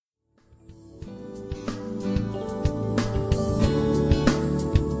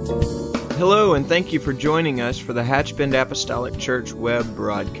Hello, and thank you for joining us for the Hatchbend Apostolic Church web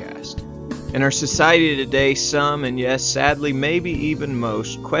broadcast. In our society today, some, and yes, sadly, maybe even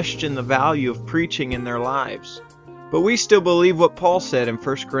most, question the value of preaching in their lives. But we still believe what Paul said in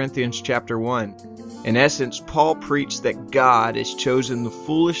 1 Corinthians chapter 1. In essence, Paul preached that God has chosen the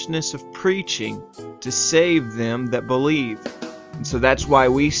foolishness of preaching to save them that believe. And so that's why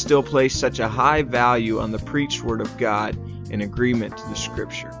we still place such a high value on the preached Word of God in agreement to the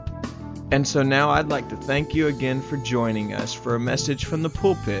Scripture. And so now I'd like to thank you again for joining us for a message from the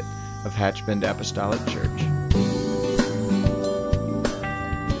pulpit of Hatchbend Apostolic Church.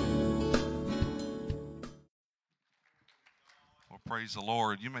 Well, praise the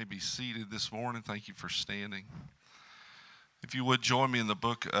Lord. You may be seated this morning. Thank you for standing. If you would join me in the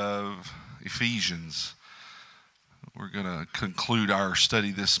book of Ephesians. We're going to conclude our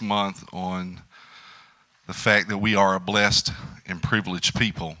study this month on the fact that we are a blessed and privileged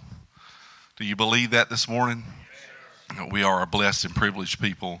people. Do you believe that this morning? We are a blessed and privileged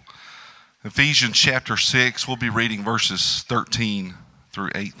people. Ephesians chapter 6, we'll be reading verses 13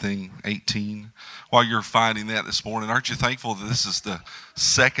 through 18. While you're finding that this morning, aren't you thankful that this is the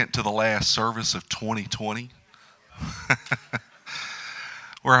second to the last service of 2020?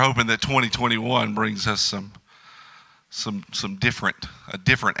 We're hoping that 2021 brings us some different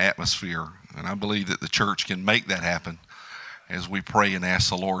atmosphere, and I believe that the church can make that happen as we pray and ask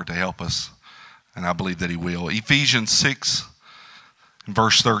the Lord to help us. And I believe that He will. Ephesians 6,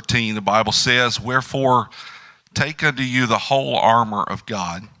 verse 13, the Bible says, "Wherefore take unto you the whole armor of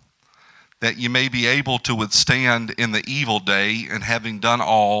God, that ye may be able to withstand in the evil day, and having done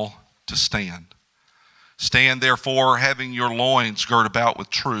all, to stand. Stand therefore, having your loins girt about with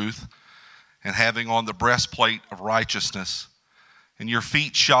truth, and having on the breastplate of righteousness, and your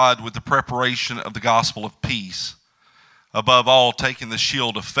feet shod with the preparation of the gospel of peace. Above all, taking the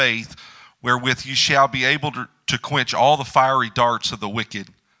shield of faith, wherewith you shall be able to quench all the fiery darts of the wicked,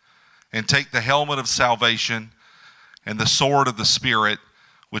 and take the helmet of salvation and the sword of the Spirit,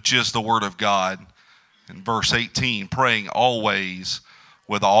 which is the word of God." In verse 18, "Praying always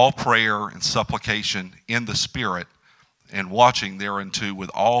with all prayer and supplication in the Spirit, and watching thereunto with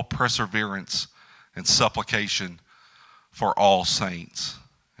all perseverance and supplication for all saints."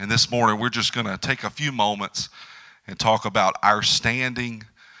 And this morning we're just going to take a few moments and talk about our standing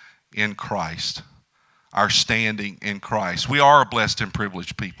in Christ. Our standing in Christ. We are a blessed and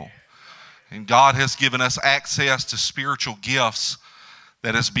privileged people. And God has given us access to spiritual gifts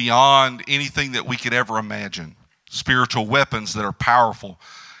that is beyond anything that we could ever imagine. Spiritual weapons that are powerful.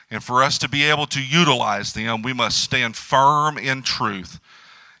 And for us to be able to utilize them, we must stand firm in truth,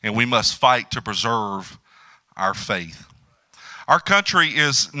 and we must fight to preserve our faith. Our country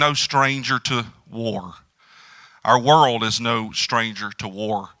is no stranger to war. Our world is no stranger to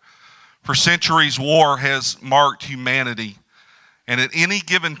war. For centuries, war has marked humanity, and at any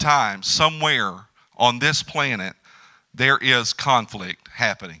given time, somewhere on this planet, there is conflict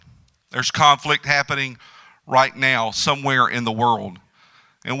happening. There's conflict happening right now somewhere in the world.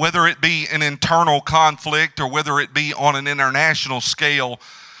 And whether it be an internal conflict or whether it be on an international scale,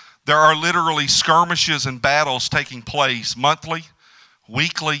 there are literally skirmishes and battles taking place monthly,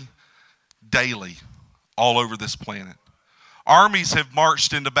 weekly, daily, all over this planet. Armies have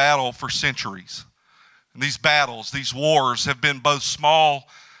marched into battle for centuries. And these battles, these wars have been both small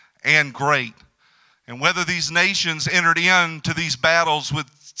and great. And whether these nations entered into these battles with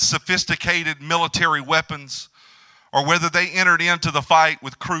sophisticated military weapons or whether they entered into the fight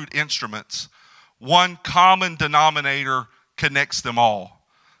with crude instruments, one common denominator connects them all.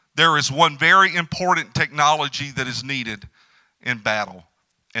 There is one very important technology that is needed in battle,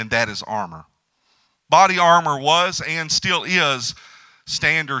 and that is armor. Body armor was and still is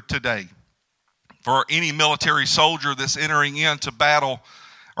standard today. For any military soldier that's entering into battle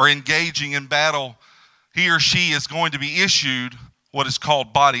or engaging in battle, he or she is going to be issued what is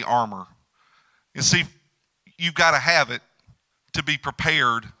called body armor. You see, you've got to have it to be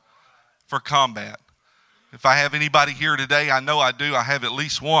prepared for combat. If I have anybody here today, I know I do, I have at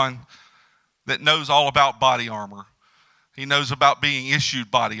least one that knows all about body armor. He knows about being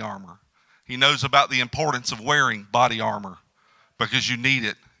issued body armor. He knows about the importance of wearing body armor because you need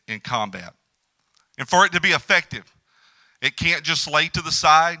it in combat. And for it to be effective, it can't just lay to the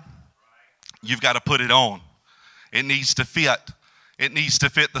side. You've got to put it on. It needs to fit. It needs to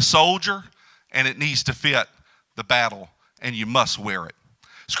fit the soldier, and it needs to fit the battle, and you must wear it.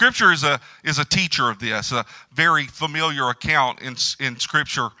 Scripture is a teacher of this. A very familiar account in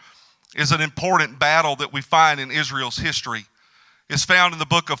Scripture is an important battle that we find in Israel's history. It's found in the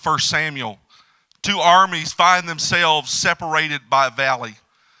book of 1 Samuel. Two armies find themselves separated by a valley.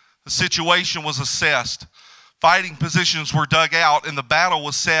 The situation was assessed. Fighting positions were dug out, and the battle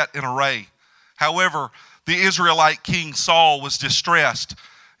was set in array. However, the Israelite king Saul was distressed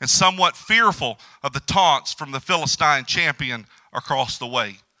and somewhat fearful of the taunts from the Philistine champion across the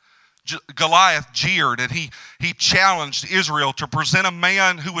way. Goliath jeered, and he challenged Israel to present a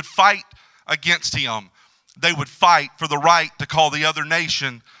man who would fight against him. They would fight for the right to call the other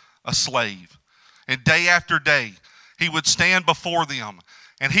nation a slave. And day after day, he would stand before them,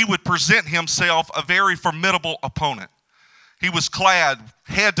 and he would present himself a very formidable opponent. He was clad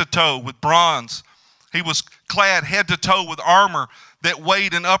head to toe with bronze. He was clad head to toe with armor that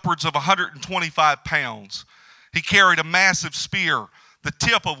weighed in upwards of 125 pounds. He carried a massive spear, the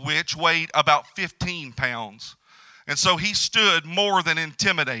tip of which weighed about 15 pounds. And so he stood more than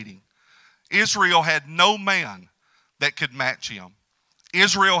intimidating. Israel had no man that could match him.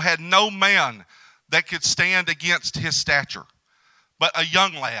 Israel had no man that could stand against his stature. But a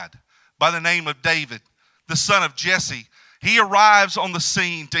young lad by the name of David, the son of Jesse, he arrives on the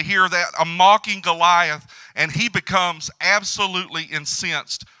scene to hear that a mocking Goliath, and he becomes absolutely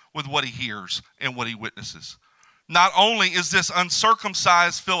incensed with what he hears and what he witnesses. Not only is this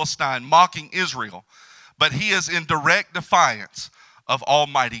uncircumcised Philistine mocking Israel, but he is in direct defiance of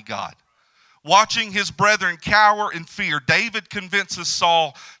Almighty God. Watching his brethren cower in fear, David convinces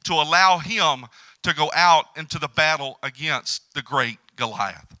Saul to allow him to go out into the battle against the great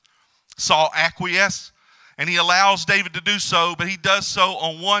Goliath. Saul acquiesces, and he allows David to do so, but he does so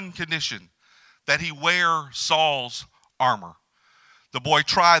on one condition, that he wear Saul's armor. The boy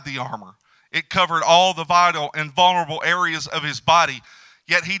tried the armor. It covered all the vital and vulnerable areas of his body,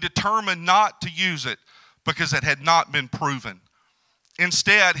 yet he determined not to use it because it had not been proven.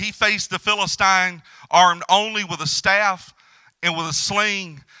 Instead, he faced the Philistine armed only with a staff and with a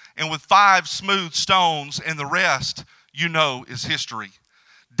sling and with 5 smooth stones, and the rest, you know, is history.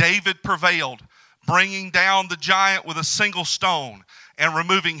 David prevailed, bringing down the giant with a single stone and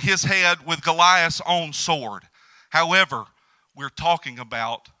removing his head with Goliath's own sword. However, we're talking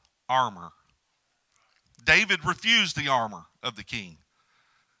about armor. David refused the armor of the king.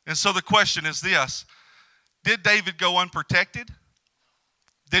 And so the question is this: did David go unprotected?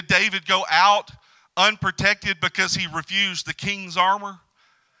 Did David go out unprotected because he refused the king's armor?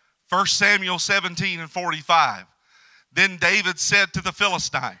 1 Samuel 17:45. Then David said to the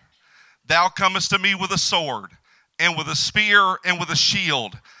Philistine, "Thou comest to me with a sword, and with a spear, and with a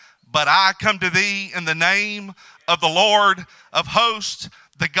shield. But I come to thee in the name of the Lord of hosts,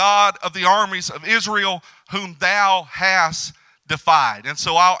 the God of the armies of Israel, whom thou hast defied." And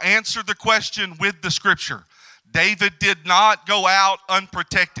so I'll answer the question with the scripture. David did not go out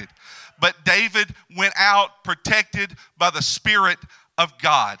unprotected, but David went out protected by the Spirit of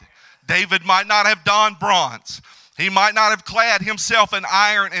God. David might not have donned bronze. He might not have clad himself in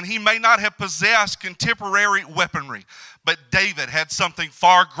iron, and he may not have possessed contemporary weaponry. But David had something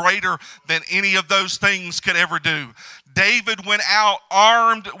far greater than any of those things could ever do. David went out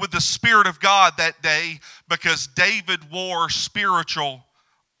armed with the Spirit of God that day because David wore spiritual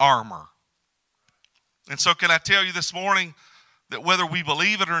armor. And so can I tell you this morning that whether we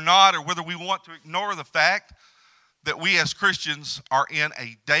believe it or not, or whether we want to ignore the fact that we as Christians are in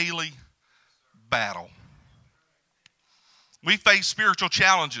a daily battle. We face spiritual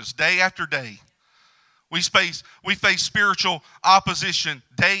challenges day after day. We face spiritual opposition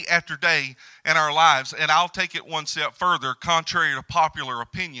day after day in our lives. And I'll take it one step further. Contrary to popular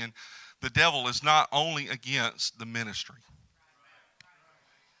opinion, the devil is not only against the ministry.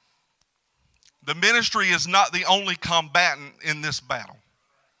 The ministry is not the only combatant in this battle.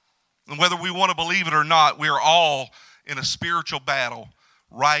 And whether we want to believe it or not, we are all in a spiritual battle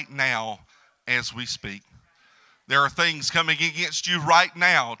right now as we speak. There are things coming against you right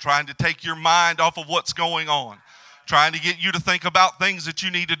now, trying to take your mind off of what's going on, trying to get you to think about things that you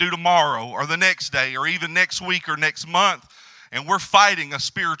need to do tomorrow or the next day or even next week or next month. And we're fighting a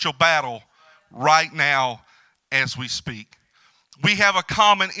spiritual battle right now as we speak. We have a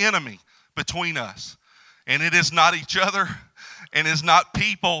common enemy between us, and it is not each other, and it's not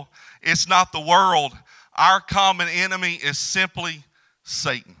people, it's not the world. Our common enemy is simply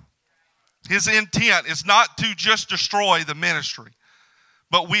Satan. His intent is not to just destroy the ministry,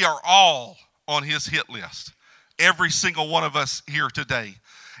 but we are all on his hit list, every single one of us here today.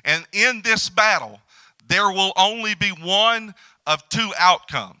 And in this battle, there will only be one of 2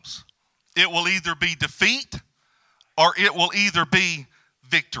 outcomes. It will either be defeat or it will either be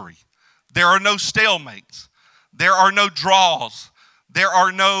victory. There are no stalemates. There are no draws. There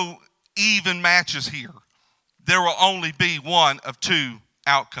are no even matches here. There will only be one of 2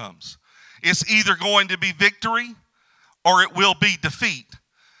 outcomes. It's either going to be victory or it will be defeat.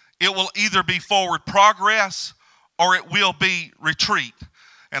 It will either be forward progress or it will be retreat.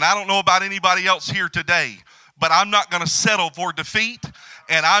 And I don't know about anybody else here today, but I'm not going to settle for defeat,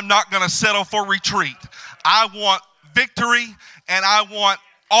 and I'm not going to settle for retreat. I want victory, and I want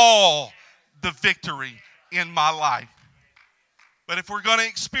all the victory in my life. But if we're going to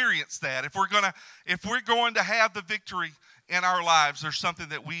experience that, if we're going to have the victory in our lives, there's something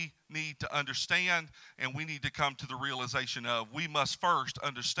that we need to understand and we need to come to the realization of. We must first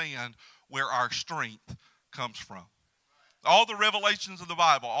understand where our strength comes from. All the revelations of the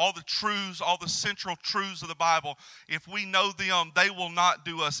Bible, all the truths, all the central truths of the Bible, if we know them, they will not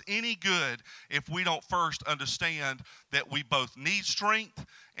do us any good if we don't first understand that we both need strength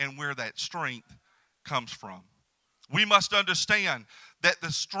and where that strength comes from. We must understand that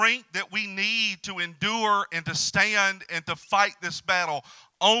the strength that we need to endure and to stand and to fight this battle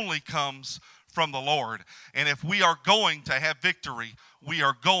only comes from the Lord. And if we are going to have victory, we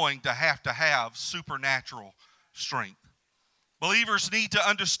are going to have supernatural strength. Believers need to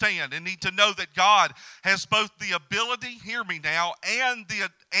understand and need to know that God has both the ability, hear me now, and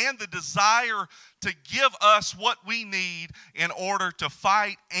the desire to give us what we need in order to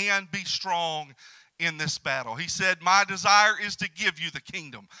fight and be strong in this battle. He said, my desire is to give you the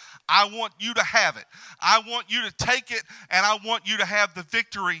kingdom. I want you to have it. I want you to take it, and I want you to have the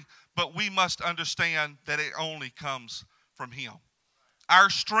victory, but we must understand that it only comes from Him.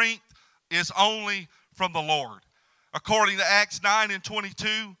 Our strength is only from the Lord. According to Acts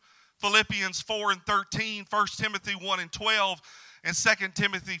 9:22, Philippians 4:13, 1 Timothy 1:12, and 2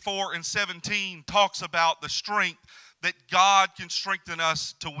 Timothy 4:17 talks about the strength that God can strengthen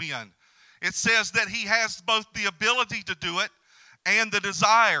us to win. It says that He has both the ability to do it and the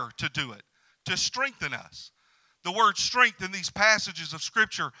desire to do it, to strengthen us. The word strength in these passages of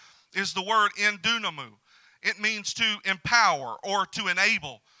Scripture is the word endunamu. It means to empower or to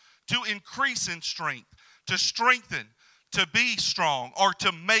enable, to increase in strength, to strengthen, to be strong, or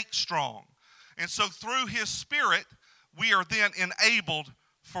to make strong. And so through His Spirit, we are then enabled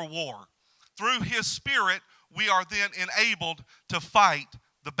for war. Through His Spirit, we are then enabled to fight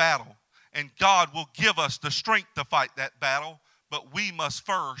the battle. And God will give us the strength to fight that battle, but we must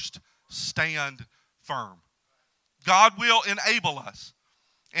first stand firm. God will enable us,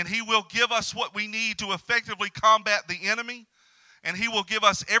 and He will give us what we need to effectively combat the enemy, and He will give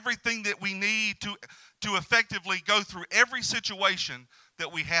us everything that we need to effectively go through every situation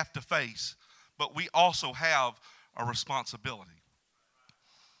that we have to face. But we also have a responsibility.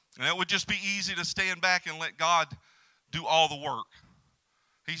 And it would just be easy to stand back and let God do all the work.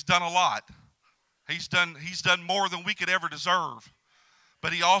 He's done a lot. He's done more than we could ever deserve.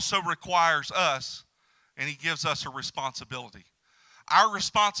 But He also requires us, and He gives us a responsibility. Our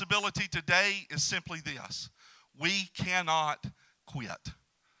responsibility today is simply this: we cannot quit.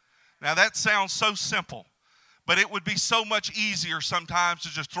 Now that sounds so simple, but it would be so much easier sometimes to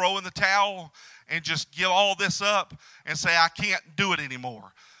just throw in the towel and just give all this up and say, I can't do it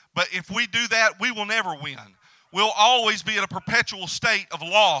anymore. But if we do that, we will never win. We'll always be in a perpetual state of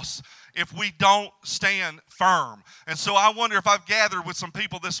loss if we don't stand firm. And so I wonder if I've gathered with some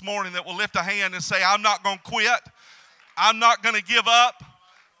people this morning that will lift a hand and say, I'm not going to quit. I'm not going to give up,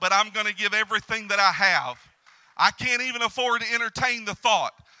 but I'm going to give everything that I have. I can't even afford to entertain the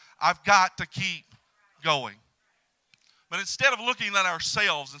thought. I've got to keep going. But instead of looking at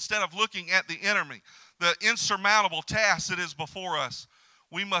ourselves, instead of looking at the enemy, the insurmountable task that is before us,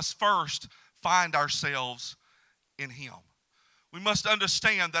 we must first find ourselves in Him. We must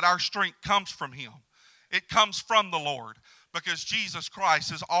understand that our strength comes from Him. It comes from the Lord, because Jesus Christ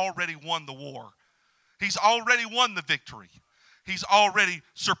has already won the war. He's already won the victory. He's already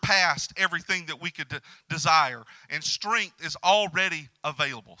surpassed everything that we could desire, and strength is already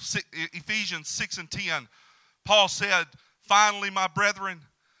available. Ephesians 6:10, Paul said, finally, my brethren,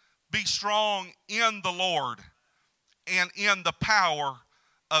 be strong in the Lord and in the power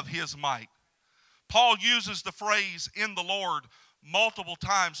of His might. Paul uses the phrase in the Lord multiple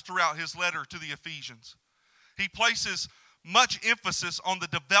times throughout his letter to the Ephesians. He places much emphasis on the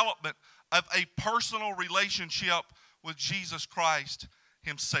development of a personal relationship with Jesus Christ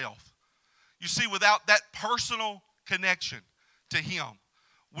Himself. You see, without that personal connection to Him,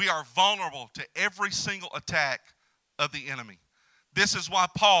 we are vulnerable to every single attack of the enemy. This is why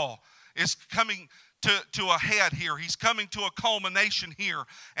Paul is coming to a head here. He's coming to a culmination here,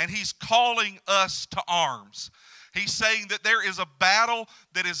 and he's calling us to arms. He's saying that there is a battle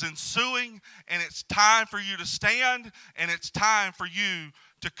that is ensuing, and it's time for you to stand, and it's time for you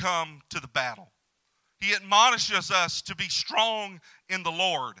to come to the battle. He admonishes us to be strong in the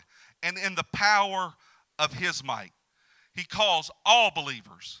Lord and in the power of His might. He calls all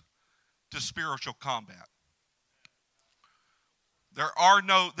believers to spiritual combat. There are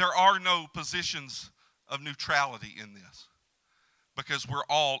no positions of neutrality in this, because we're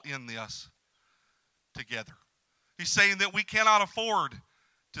all in this together. He's saying that we cannot afford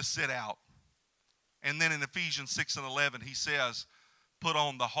to sit out. And then in Ephesians 6:11, he says, put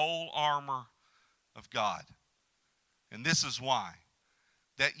on the whole armor of God. And this is why,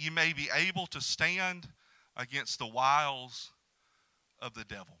 that you may be able to stand against the wiles of the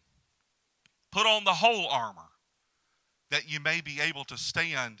devil. Put on the whole armor, that you may be able to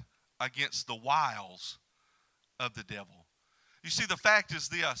stand against the wiles of the devil. You see, the fact is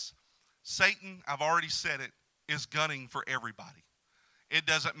this: Satan, I've already said it, is gunning for everybody. It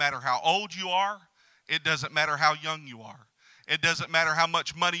doesn't matter how old you are. It doesn't matter how young you are. It doesn't matter how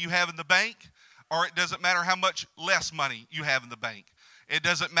much money you have in the bank, or it doesn't matter how much less money you have in the bank. It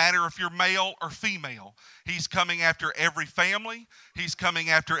doesn't matter if you're male or female. He's coming after every family. He's coming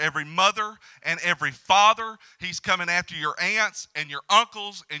after every mother and every father. He's coming after your aunts and your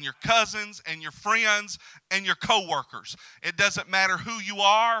uncles and your cousins and your friends and your co-workers. It doesn't matter who you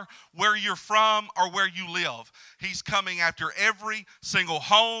are, where you're from, or where you live. He's coming after every single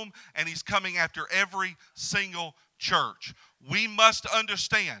home, and he's coming after every single church. We must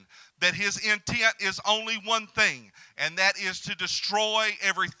understand that his intent is only one thing, and that is to destroy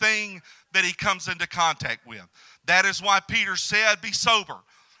everything that he comes into contact with. That is why Peter said, be sober,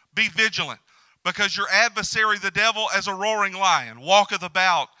 be vigilant, because your adversary, the devil, as a roaring lion, walketh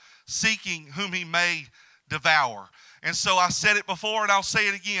about, seeking whom he may devour. And so I said it before, and I'll say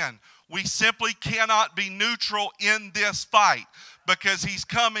it again. We simply cannot be neutral in this fight, because he's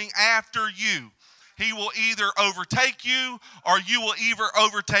coming after you. He will either overtake you, or you will either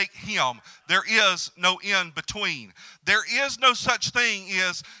overtake him. There is no in between. There is no such thing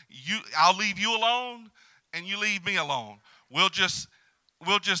as I'll leave you alone and you leave me alone. We'll just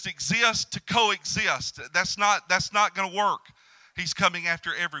exist to coexist. That's not going to work. He's coming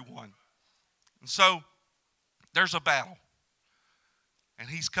after everyone. And so there's a battle. And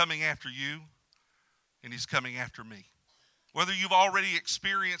he's coming after you, and he's coming after me. Whether you've already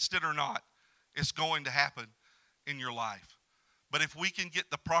experienced it or not, it's going to happen in your life. But if we can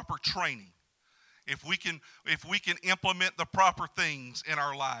get the proper training, if we can implement the proper things in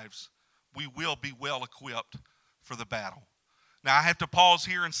our lives, we will be well equipped for the battle. Now, I have to pause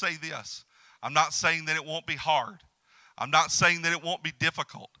here and say this. I'm not saying that it won't be hard. I'm not saying that it won't be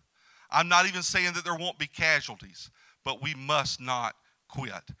difficult. I'm not even saying that there won't be casualties, but we must not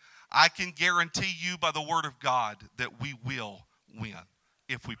quit. I can guarantee you by the word of God that we will win.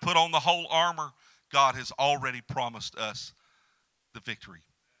 If we put on the whole armor, God has already promised us the victory.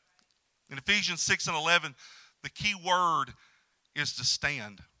 In Ephesians 6:11, the key word is to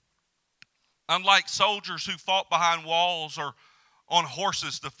stand. Unlike soldiers who fought behind walls or on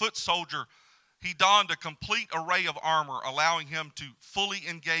horses, the foot soldier, he donned a complete array of armor, allowing him to fully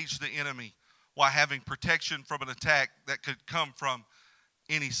engage the enemy while having protection from an attack that could come from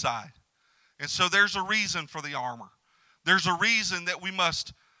any side. And so there's a reason for the armor. There's a reason that we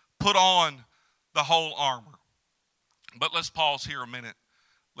must put on the whole armor. But let's pause here a minute.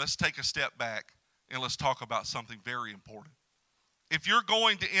 Let's take a step back and let's talk about something very important. If you're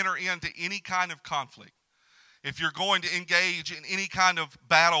going to enter into any kind of conflict, if you're going to engage in any kind of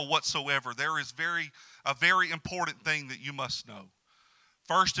battle whatsoever, there is a very important thing that you must know.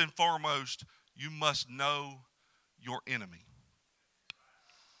 First and foremost, you must know your enemy.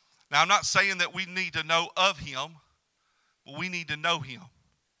 Now, I'm not saying that we need to know of him, but we need to know him.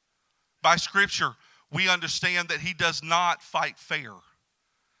 By Scripture, we understand that he does not fight fair.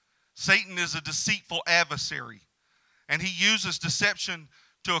 Satan is a deceitful adversary, and he uses deception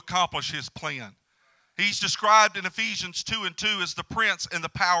to accomplish his plan. He's described in Ephesians 2:2 as the prince and the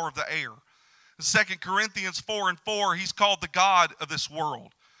power of the air. In 2 Corinthians 4:4, he's called the god of this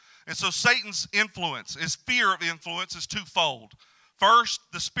world. And so Satan's influence, his fear of influence, is twofold. First,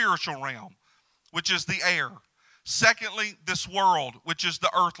 the spiritual realm, which is the air. Secondly, this world, which is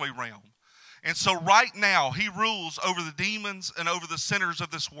the earthly realm. And so right now, he rules over the demons and over the sinners of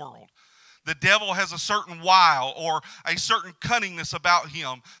this world. The devil has a certain wile or a certain cunningness about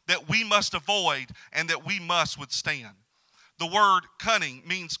him that we must avoid and that we must withstand. The word cunning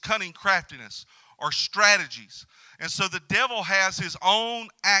means cunning craftiness or strategies. And so the devil has his own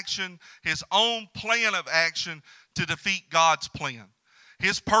action, his own plan of action to defeat God's plan.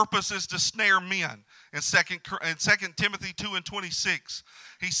 His purpose is to snare men. In 2 Timothy 2:26,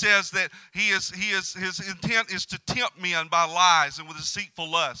 he says that his intent is to tempt men by lies and with deceitful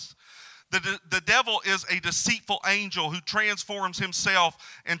lusts. The devil is a deceitful angel who transforms himself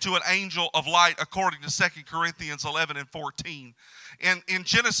into an angel of light, according to 2 Corinthians 11 and 14. In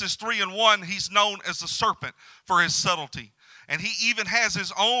Genesis 3 and 1, he's known as the serpent for his subtlety. And he even has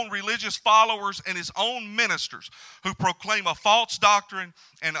his own religious followers and his own ministers who proclaim a false doctrine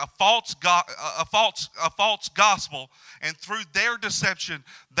and a false gospel. And through their deception,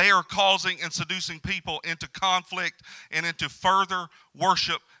 they are causing and seducing people into conflict and into further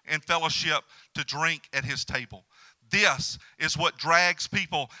worship and fellowship to drink at his table. This is what drags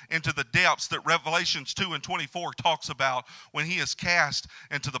people into the depths that Revelations 2 and 24 talks about when he is cast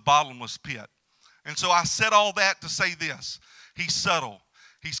into the bottomless pit. And so I said all that to say this. He's subtle,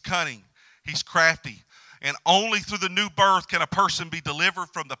 he's cunning, he's crafty, and only through the new birth can a person be delivered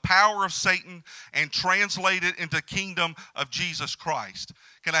from the power of Satan and translated into the kingdom of Jesus Christ.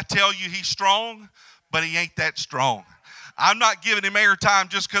 Can I tell you he's strong? But he ain't that strong. I'm not giving him airtime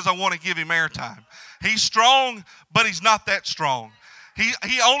just because I want to give him airtime. He's strong, but he's not that strong. He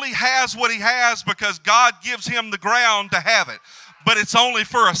only has what he has because God gives him the ground to have it, but it's only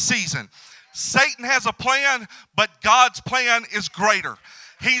for a season. Satan has a plan, but God's plan is greater.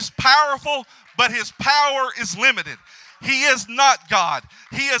 He's powerful, but his power is limited. He is not God.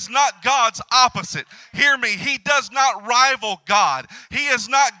 He is not God's opposite. Hear me, he does not rival God. He is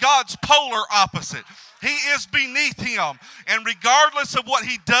not God's polar opposite. He is beneath him. And regardless of what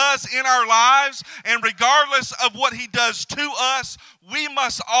he does in our lives, and regardless of what he does to us, we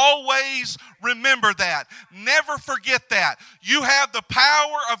must always remember that. Never forget that. You have the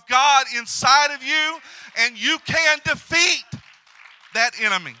power of God inside of you, and you can defeat that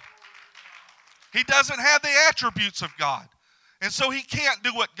enemy. He doesn't have the attributes of God. And so he can't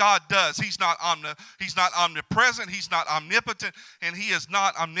do what God does. He's not omnipresent, he's not omnipotent, and he is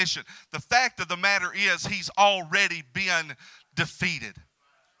not omniscient. The fact of the matter is he's already been defeated.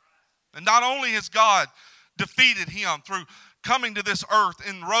 And not only has God defeated him through coming to this earth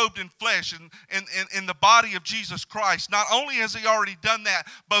enrobed in flesh and in the body of Jesus Christ, not only has he already done that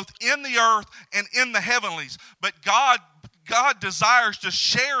both in the earth and in the heavenlies, but God desires to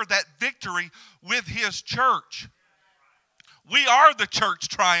share that victory with his church. We are the church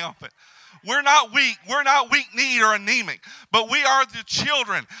triumphant. We're not weak. We're not weak-kneed or anemic, but we are the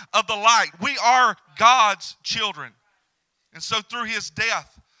children of the light. We are God's children. And so through his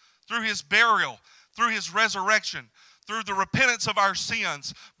death, through his burial, through his resurrection, through the repentance of our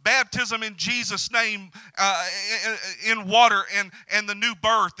sins, baptism in Jesus' name in water, and the new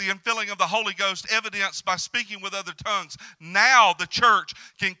birth, the infilling of the Holy Ghost, evidenced by speaking with other tongues, now the church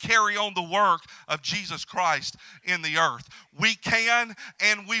can carry on the work of Jesus Christ in the earth. We can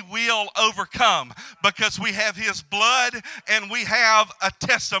and we will overcome because we have his blood and we have a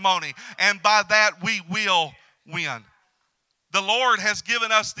testimony, and by that we will win. The Lord has given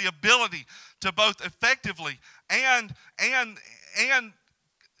us the ability to both effectively and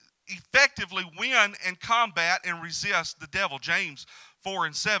effectively win and combat and resist the devil. James 4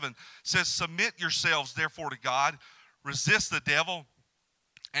 and 7 says, "Submit yourselves therefore to God, resist the devil,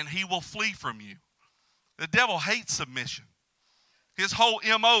 and he will flee from you." The devil hates submission. His whole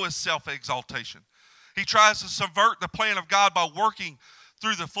MO is self-exaltation. He tries to subvert the plan of God by working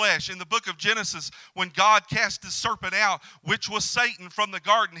through the flesh. In the book of Genesis, when God cast the serpent out, which was Satan, from the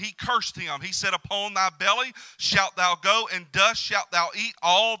garden, he cursed him. He said, "Upon thy belly shalt thou go, and dust shalt thou eat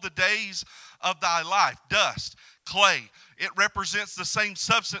all the days of thy life." Dust, clay. It represents the same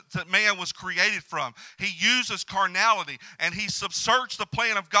substance that man was created from. He uses carnality, and he subverts the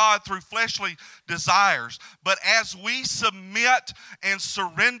plan of God through fleshly desires. But as we submit and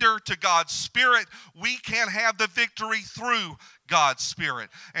surrender to God's Spirit, we can have the victory through God's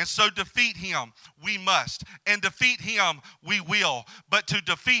Spirit. And so defeat him we must, and defeat him we will. But to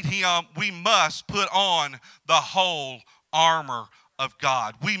defeat him, we must put on the whole armor of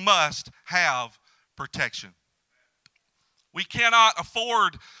God. We must have protection. We cannot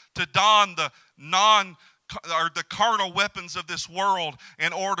afford to don the carnal weapons of this world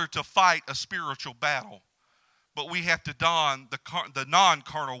in order to fight a spiritual battle. But we have to don the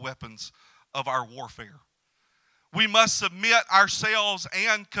non-carnal weapons of our warfare. We must submit ourselves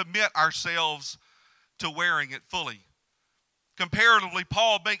and commit ourselves to wearing it fully. Comparatively,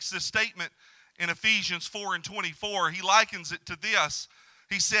 Paul makes this statement in Ephesians 4 and 24. He likens it to this.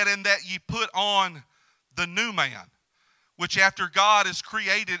 He said, "In that ye put on the new man, which after God is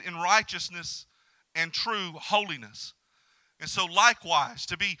created in righteousness and true holiness." And so likewise,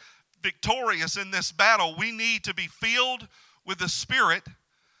 to be victorious in this battle, we need to be filled with the Spirit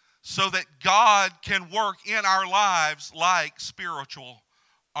so that God can work in our lives like spiritual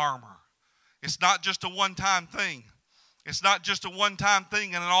armor. It's not just a one-time thing. It's not just a one-time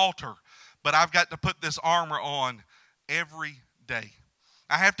thing in an altar. but I've got to put this armor on every day.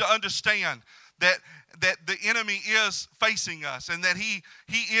 I have to understand that the enemy is facing us and that he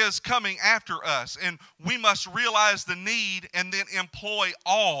is coming after us. And we must realize the need and then employ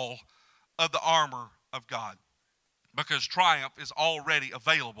all of the armor of God, because triumph is already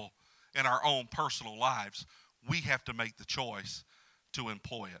available in our own personal lives. We have to make the choice to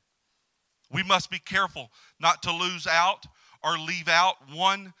employ it. We must be careful not to lose out or leave out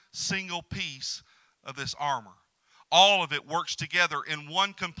one single piece of this armor. All of it works together in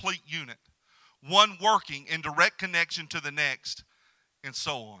one complete unit, one working in direct connection to the next, and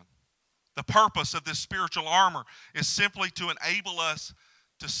so on. The purpose of this spiritual armor is simply to enable us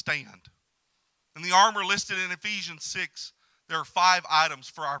to stand. In the armor listed in Ephesians 6, there are 5 items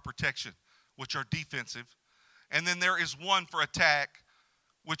for our protection, which are defensive. And then there is one for attack,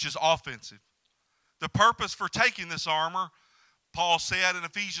 which is offensive. The purpose for taking this armor, Paul said in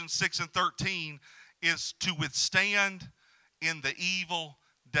Ephesians 6 and 13, is to withstand in the evil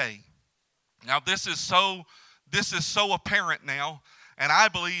day. Now this is so apparent now, and I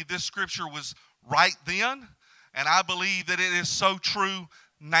believe this scripture was right then, and I believe that it is so true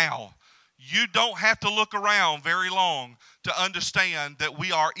now. You don't have to look around very long to understand that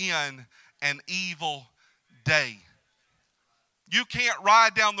we are in an evil day. You can't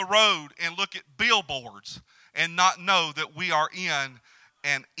ride down the road and look at billboards and not know that we are in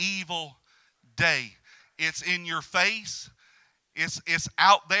an evil day. It's in your face. It's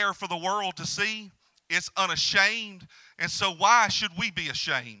out there for the world to see. It's unashamed. And so why should we be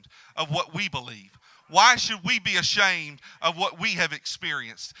ashamed of what we believe? Why should we be ashamed of what we have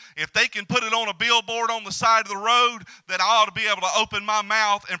experienced? If they can put it on a billboard on the side of the road, then I ought to be able to open my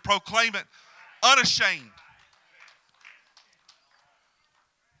mouth and proclaim it unashamed.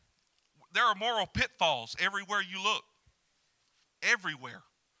 There are moral pitfalls everywhere you look. Everywhere.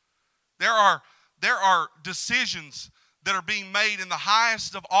 There are decisions that are being made in the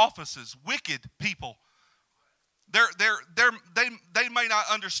highest of offices. Wicked people. They may not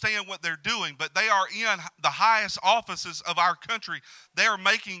understand what they're doing, but they are in the highest offices of our country. They are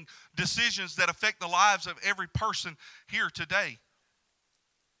making decisions that affect the lives of every person here today.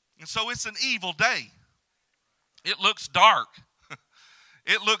 And so it's an evil day. It looks dark.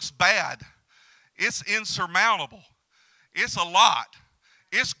 It looks bad. It's insurmountable. It's a lot.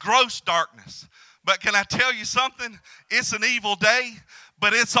 It's gross darkness. But can I tell you something? It's an evil day,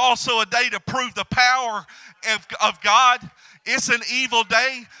 but it's also a day to prove the power of God. It's an evil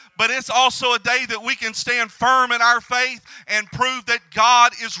day, but it's also a day that we can stand firm in our faith and prove that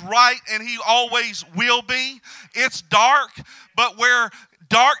God is right and He always will be. It's dark, but where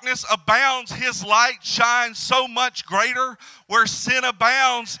darkness abounds, His light shines so much greater. Where sin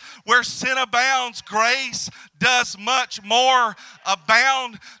abounds, grace does much more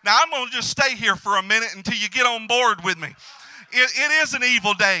abound. Now, I'm going to just stay here for a minute until you get on board with me. It is an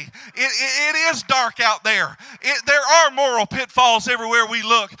evil day. It is dark out there. There are moral pitfalls everywhere we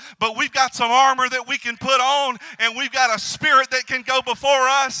look, but we've got some armor that we can put on, and we've got a spirit that can go before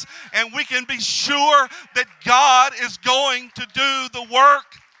us, and we can be sure that God is going to do the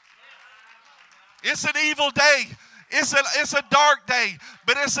work. It's an evil day. It's a dark day,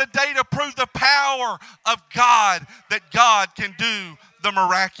 but it's a day to prove the power of God, that God can do the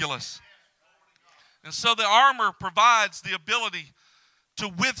miraculous. And so the armor provides the ability to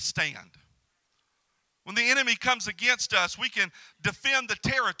withstand. When the enemy comes against us, we can defend the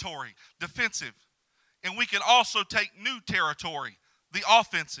territory, defensive. And we can also take new territory, the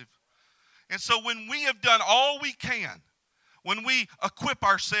offensive. And so when we have done all we can, when we equip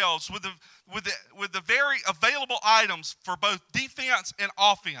ourselves with the very available items for both defense and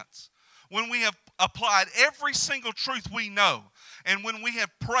offense, when we have applied every single truth we know, and when we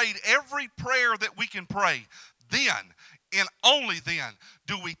have prayed every prayer that we can pray, then and only then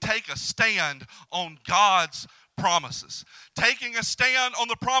do we take a stand on God's promises. Taking a stand on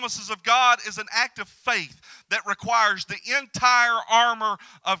the promises of God is an act of faith that requires the entire armor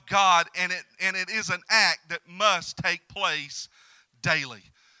of God, and it is an act that must take place daily.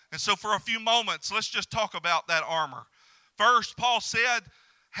 And so for a few moments, let's just talk about that armor. First, Paul said,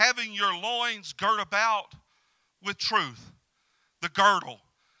 having your loins girt about with truth. The girdle.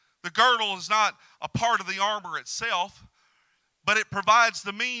 The girdle is not a part of the armor itself, but it provides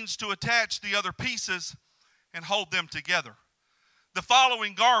the means to attach the other pieces and hold them together. The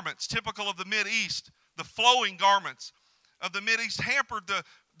following garments, typical of the Mideast, the flowing garments of the Mideast, hampered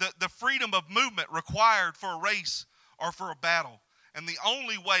the freedom of movement required for a race or for a battle. And the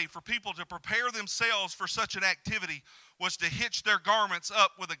only way for people to prepare themselves for such an activity was to hitch their garments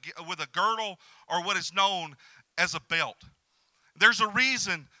up with a girdle or what is known as a belt. There's a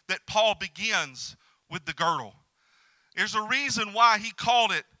reason that Paul begins with the girdle. There's a reason why he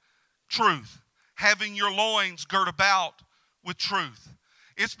called it truth, having your loins girt about with truth.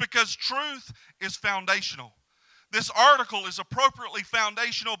 It's because truth is foundational. This article is appropriately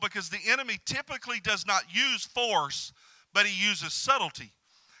foundational because the enemy typically does not use force, but he uses subtlety.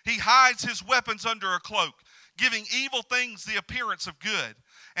 He hides his weapons under a cloak, giving evil things the appearance of good.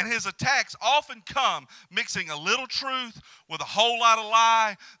 And his attacks often come mixing a little truth with a whole lot of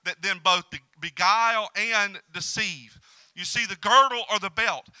lie that then both beguile and deceive. You see, the girdle or the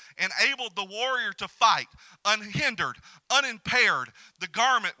belt enabled the warrior to fight unhindered, unimpaired. The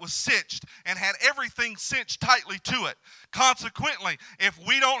garment was cinched and had everything cinched tightly to it. Consequently, if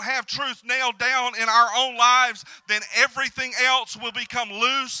we don't have truth nailed down in our own lives, then everything else will become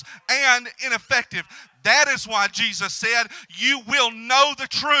loose and ineffective. That is why Jesus said, you will know the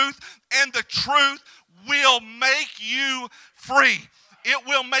truth, and the truth will make you free. It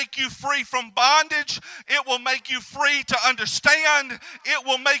will make you free from bondage. It will make you free to understand. It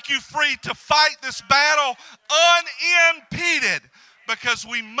will make you free to fight this battle unimpeded, because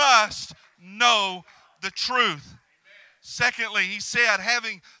we must know the truth. Secondly, he said,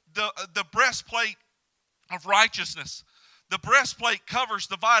 having the breastplate of righteousness. The breastplate covers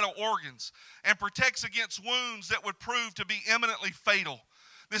the vital organs and protects against wounds that would prove to be eminently fatal.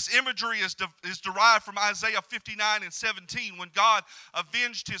 This imagery is derived from Isaiah 59:17, when God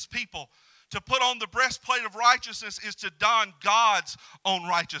avenged his people. To put on the breastplate of righteousness is to don God's own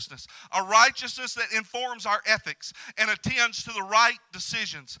righteousness, a righteousness that informs our ethics and attends to the right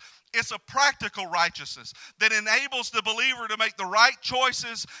decisions. It's a practical righteousness that enables the believer to make the right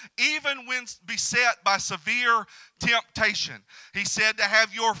choices even when beset by severe temptation. He said to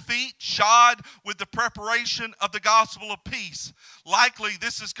have your feet shod with the preparation of the gospel of peace. Likely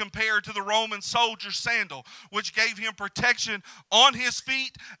this is compared to the Roman soldier's sandal, which gave him protection on his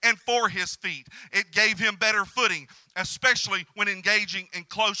feet and for his feet. It gave him better footing, especially when engaging in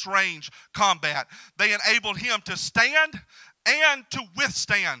close range combat. They enabled him to stand and to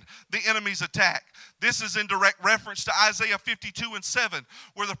withstand the enemy's attack. This is in direct reference to Isaiah 52:7,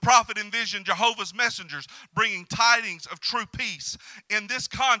 where the prophet envisioned Jehovah's messengers bringing tidings of true peace. In this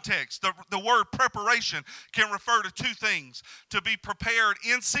context, the word preparation can refer to two things: to be prepared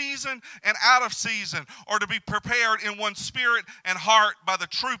in season and out of season, or to be prepared in one's spirit and heart by the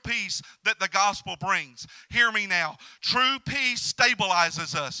true peace that the gospel brings. Hear me now. True peace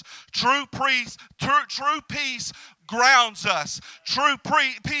stabilizes us. True peace grounds us. True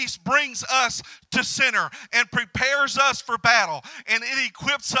peace brings us to center and prepares us for battle. And it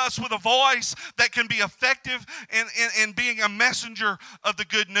equips us with a voice that can be effective in being a messenger of the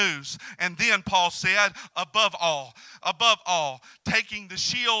good news. And then Paul said, above all, taking the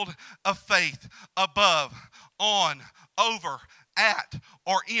shield of faith, above, on, over, at,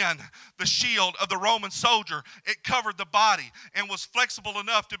 or in the shield of the Roman soldier. It covered the body and was flexible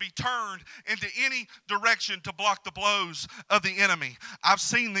enough to be turned into any direction to block the blows of the enemy. I've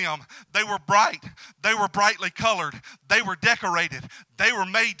seen them. They were bright. They were brightly colored. They were decorated. They were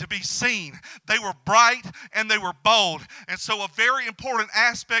made to be seen. They were bright and they were bold. And so a very important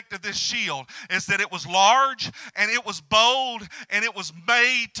aspect of this shield is that it was large and it was bold and it was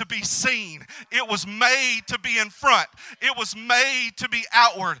made to be seen. It was made to be in front. It was made to be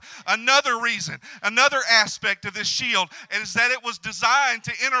outward. Another reason, another aspect of this shield is that it was designed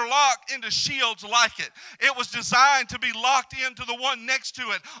to interlock into shields like it. It was designed to be locked into the one next to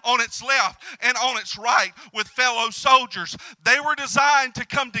it on its left and on its right with fellow soldiers. They were designed to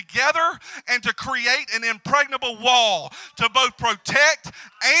come together and to create an impregnable wall to both protect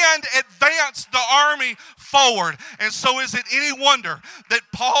and advance the army forward. And so is it any wonder that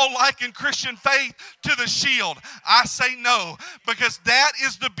Paul likened Christian faith to the shield? I say no, because that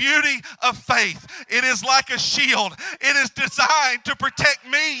is the beauty of faith. It is like a shield. It is designed to protect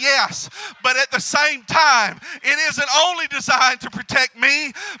me, yes, but at the same time, it isn't only designed to protect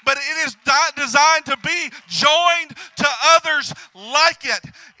me, but it is not designed to be joined to others like it.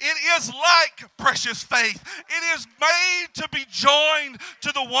 It is like precious faith. It is made to be joined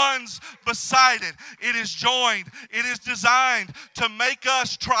to the ones beside it. It is joined. It is designed to make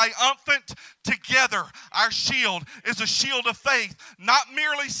us triumphant together. Our shield is a shield of faith, not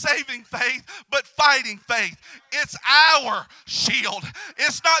merely saving faith, but fighting faith. It's our shield.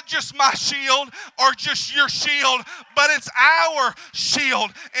 It's not just my shield or just your shield, but it's our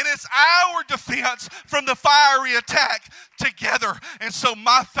shield, and it's our defense from the fiery attack together. And so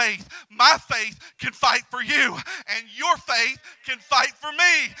my faith can fight for you, and your faith can fight for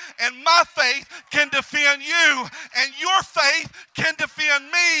me, and my faith can defend you, and your faith can defend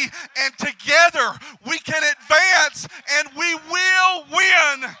me, and together together we can advance and we will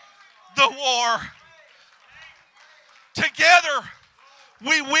win the war. Together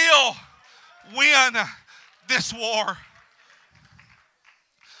we will win this war.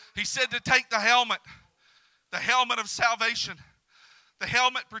 He said to take the helmet of salvation. The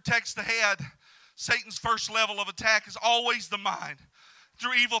helmet protects the head. Satan's first level of attack is always the mind.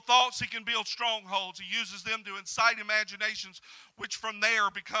 Through evil thoughts, he can build strongholds. He uses them to incite imaginations, which from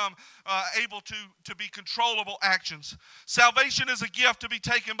there become able to be controllable actions. Salvation is a gift to be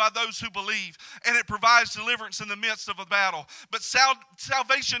taken by those who believe, and it provides deliverance in the midst of a battle. But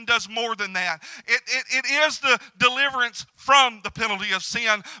salvation does more than that. It is the deliverance from the penalty of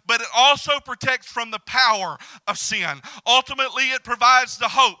sin, but it also protects from the power of sin. Ultimately, it provides the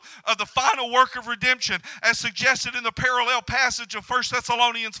hope of the final work of redemption, as suggested in the parallel passage of 1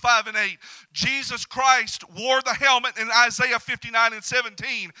 Thessalonians 5 and 8. Jesus Christ wore the helmet in Isaiah 59 and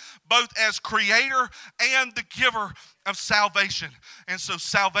 17, both as creator and the giver of salvation. And so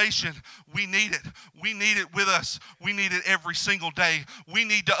salvation, we need it. We need it with us. We need it every single day. We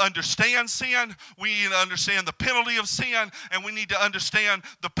need to understand sin. We need to understand the penalty of sin. And we need to understand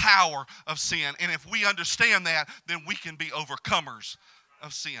the power of sin. And if we understand that, then we can be overcomers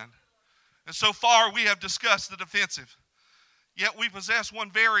of sin. And so far we have discussed the defensive. Yet we possess one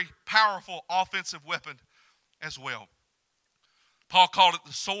very powerful offensive weapon as well. Paul called it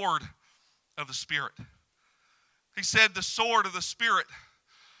the sword of the Spirit. He said the sword of the Spirit,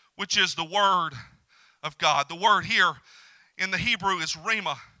 which is the Word of God. The word here in the Hebrew is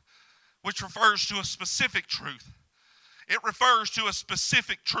rhema, which refers to a specific truth. It refers to a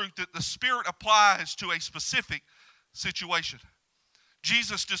specific truth that the Spirit applies to a specific situation.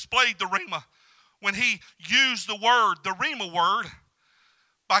 Jesus displayed the rhema when he used the word, the rhema word,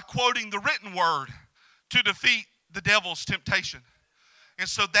 by quoting the written word to defeat the devil's temptation. And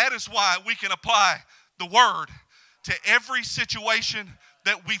so that is why we can apply the word to every situation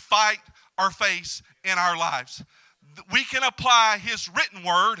that we fight or face in our lives. We can apply his written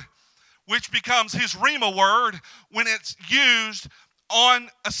word, which becomes his rhema word, when it's used on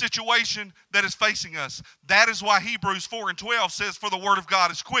a situation that is facing us. That is why Hebrews 4 and 12 says, for the word of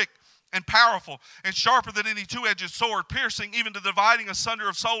God is quick and powerful and sharper than any two-edged sword, piercing even to dividing asunder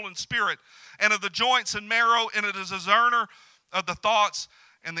of soul and spirit, and of the joints and marrow, and it is a discerner of the thoughts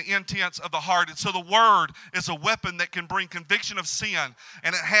and the intents of the heart. And so the word is a weapon that can bring conviction of sin,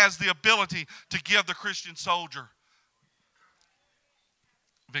 and it has the ability to give the Christian soldier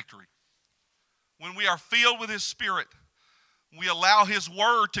victory. When we are filled with his Spirit, we allow his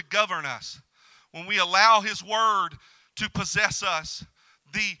word to govern us. When we allow his word to possess us,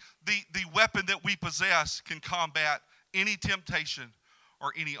 the weapon that we possess can combat any temptation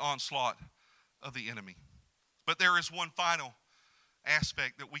or any onslaught of the enemy. But there is one final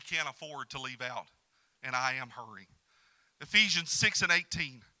aspect that we can't afford to leave out, and I am hurrying. Ephesians 6 and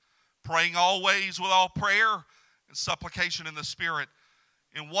 18, praying always with all prayer and supplication in the Spirit,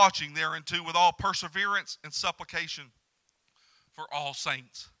 and watching thereunto with all perseverance and supplication for all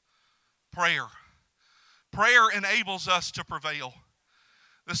saints. Prayer. Prayer enables us to prevail.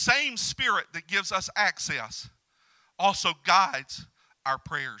 The same Spirit that gives us access also guides our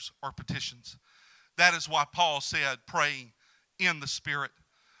prayers or petitions. That is why Paul said praying in the Spirit.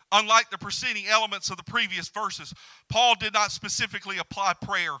 Unlike the preceding elements of the previous verses, Paul did not specifically apply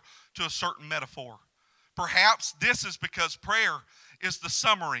prayer to a certain metaphor. Perhaps this is because prayer is the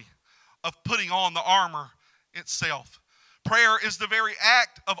summary of putting on the armor itself. Prayer is the very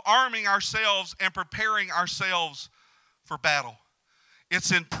act of arming ourselves and preparing ourselves for battle.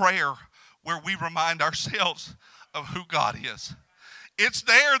 It's in prayer where we remind ourselves of who God is. It's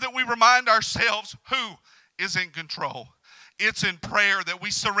there that we remind ourselves who is in control. It's in prayer that we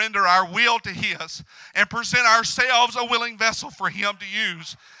surrender our will to His and present ourselves a willing vessel for Him to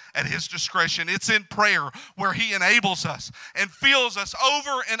use at His discretion. It's in prayer where He enables us and fills us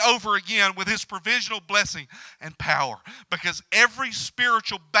over and over again with His provisional blessing and power. Because every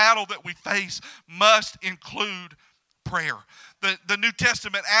spiritual battle that we face must include prayer. The New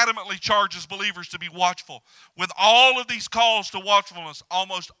Testament adamantly charges believers to be watchful, with all of these calls to watchfulness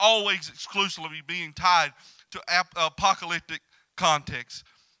almost always exclusively being tied to apocalyptic context,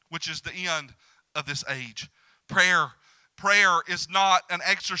 which is the end of this age. Prayer is not an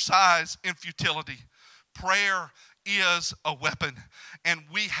exercise in futility. Prayer is a weapon, and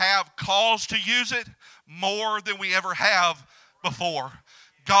we have calls to use it more than we ever have before.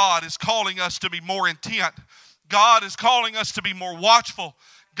 God is calling us to be more intent. God is calling us to be more watchful.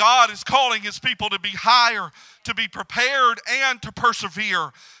 God is calling His people to be higher, to be prepared, and to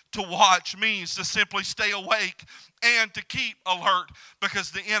persevere. To watch means to simply stay awake and to keep alert, because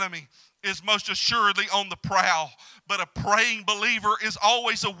the enemy is most assuredly on the prowl, but a praying believer is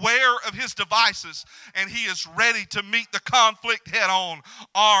always aware of his devices, and he is ready to meet the conflict head on,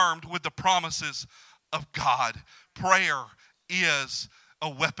 armed with the promises of God. Prayer is a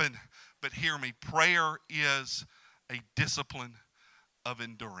weapon, but hear me, prayer is a discipline of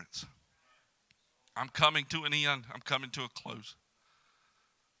endurance. I'm coming to an end. I'm coming to a close.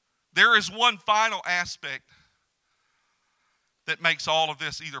 There is one final aspect that makes all of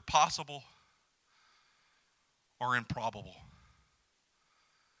this either possible or improbable.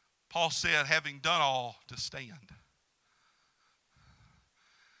 Paul said, having done all, to stand.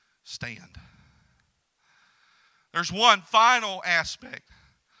 Stand. There's one final aspect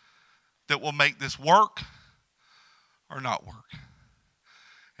that will make this work or not work,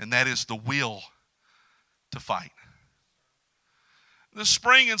 and that is the will to fight. The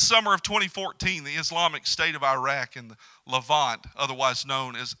spring and summer of 2014, the Islamic State of Iraq and the Levant, otherwise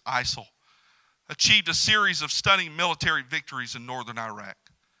known as ISIL, achieved a series of stunning military victories in northern Iraq.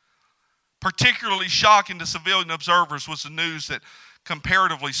 Particularly shocking to civilian observers was the news that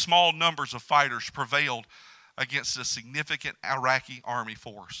comparatively small numbers of fighters prevailed against a significant Iraqi army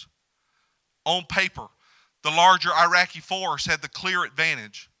force. On paper, the larger Iraqi force had the clear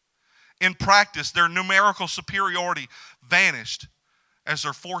advantage. In practice, their numerical superiority vanished as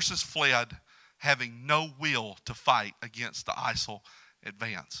their forces fled, having no will to fight against the ISIL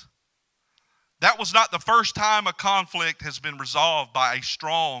advance. That was not the first time a conflict has been resolved by a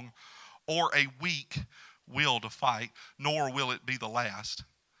strong or a weak will to fight, nor will it be the last.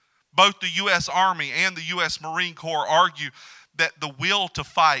 Both the U.S. Army and the U.S. Marine Corps argue that the will to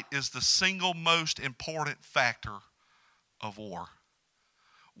fight is the single most important factor of war.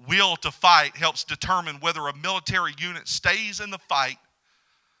 Will to fight helps determine whether a military unit stays in the fight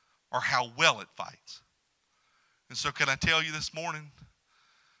or how well it fights. And so can I tell you this morning,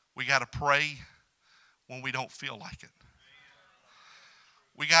 we got to pray when we don't feel like it.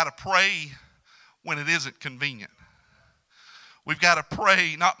 We got to pray when it isn't convenient. We've got to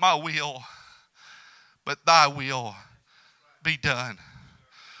pray, not my will, but thy will be done.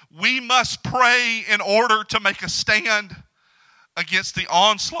 We must pray in order to make a stand against the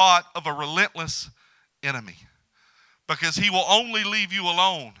onslaught of a relentless enemy, because he will only leave you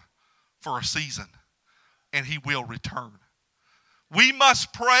alone for a season, and he will return. We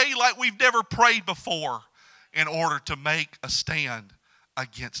must pray like we've never prayed before in order to make a stand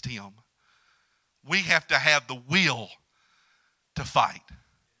against him. We have to have the will to fight.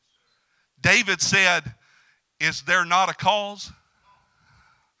 David said, is there not a cause?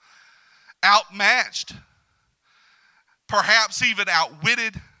 Outmatched, perhaps even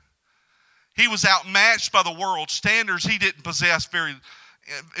outwitted. He was outmatched by the world's standards. He didn't possess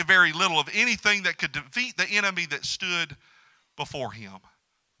very little of anything that could defeat the enemy that stood before him.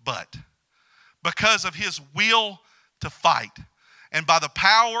 But because of his will to fight, and by the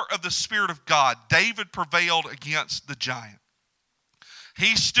power of the Spirit of God, David prevailed against the giant.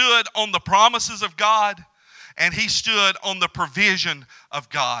 He stood on the promises of God, and he stood on the provision of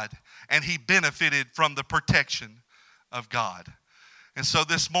God, and he benefited from the protection of God. And so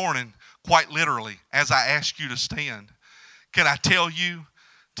this morning, quite literally, as I ask you to stand, can I tell you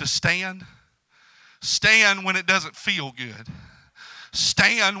to stand? Stand when it doesn't feel good.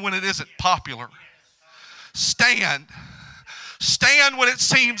 Stand when it isn't popular. Stand. Stand when it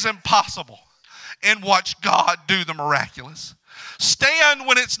seems impossible, and watch God do the miraculous. Stand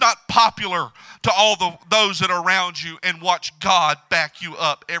when it's not popular to all those that are around you, and watch God back you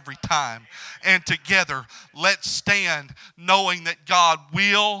up every time. And together, let's stand knowing that God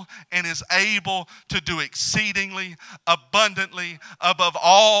will and is able to do exceedingly abundantly above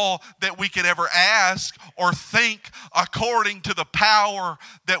all that we could ever ask or think, according to the power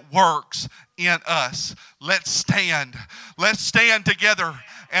that works in us. Let's stand. Let's stand together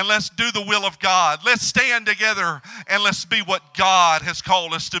and let's do the will of God. Let's stand together and let's be what God has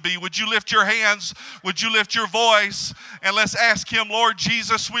called us to be. Would you lift your hands? Would you lift your voice? And let's ask him, Lord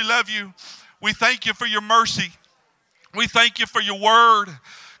Jesus, we love you. We thank you for your mercy. We thank you for your word.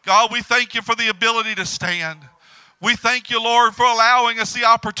 God, we thank you for the ability to stand. We thank you, Lord, for allowing us the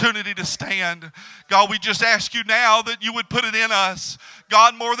opportunity to stand. God, we just ask you now that you would put it in us,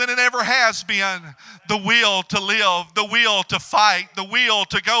 God, more than it ever has been, the will to live, the will to fight, the will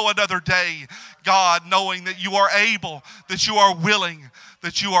to go another day. God, knowing that you are able, that you are willing,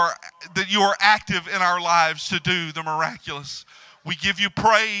 that you are active in our lives to do the miraculous. We give you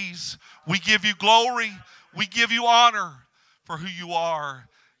praise. We give you glory. We give you honor for who you are.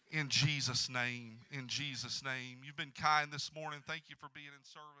 In Jesus' name. In Jesus' name. You've been kind this morning. Thank you for being in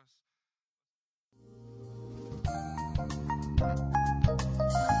service.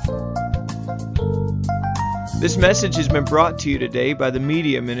 This message has been brought to you today by the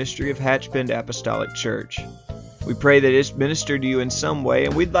media ministry of Hatchbend Apostolic Church. We pray that it's ministered to you in some way,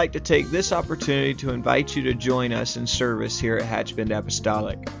 and we'd like to take this opportunity to invite you to join us in service here at Hatchbend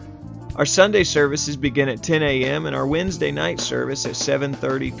Apostolic. Our Sunday services begin at 10 a.m. and our Wednesday night service at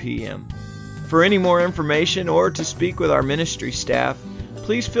 7:30 p.m. For any more information or to speak with our ministry staff,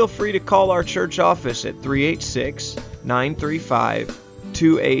 please feel free to call our church office at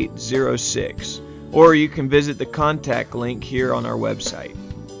 386-935-2806, or you can visit the contact link here on our website.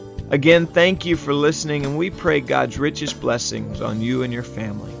 Again, thank you for listening, and we pray God's richest blessings on you and your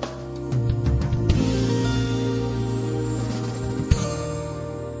family.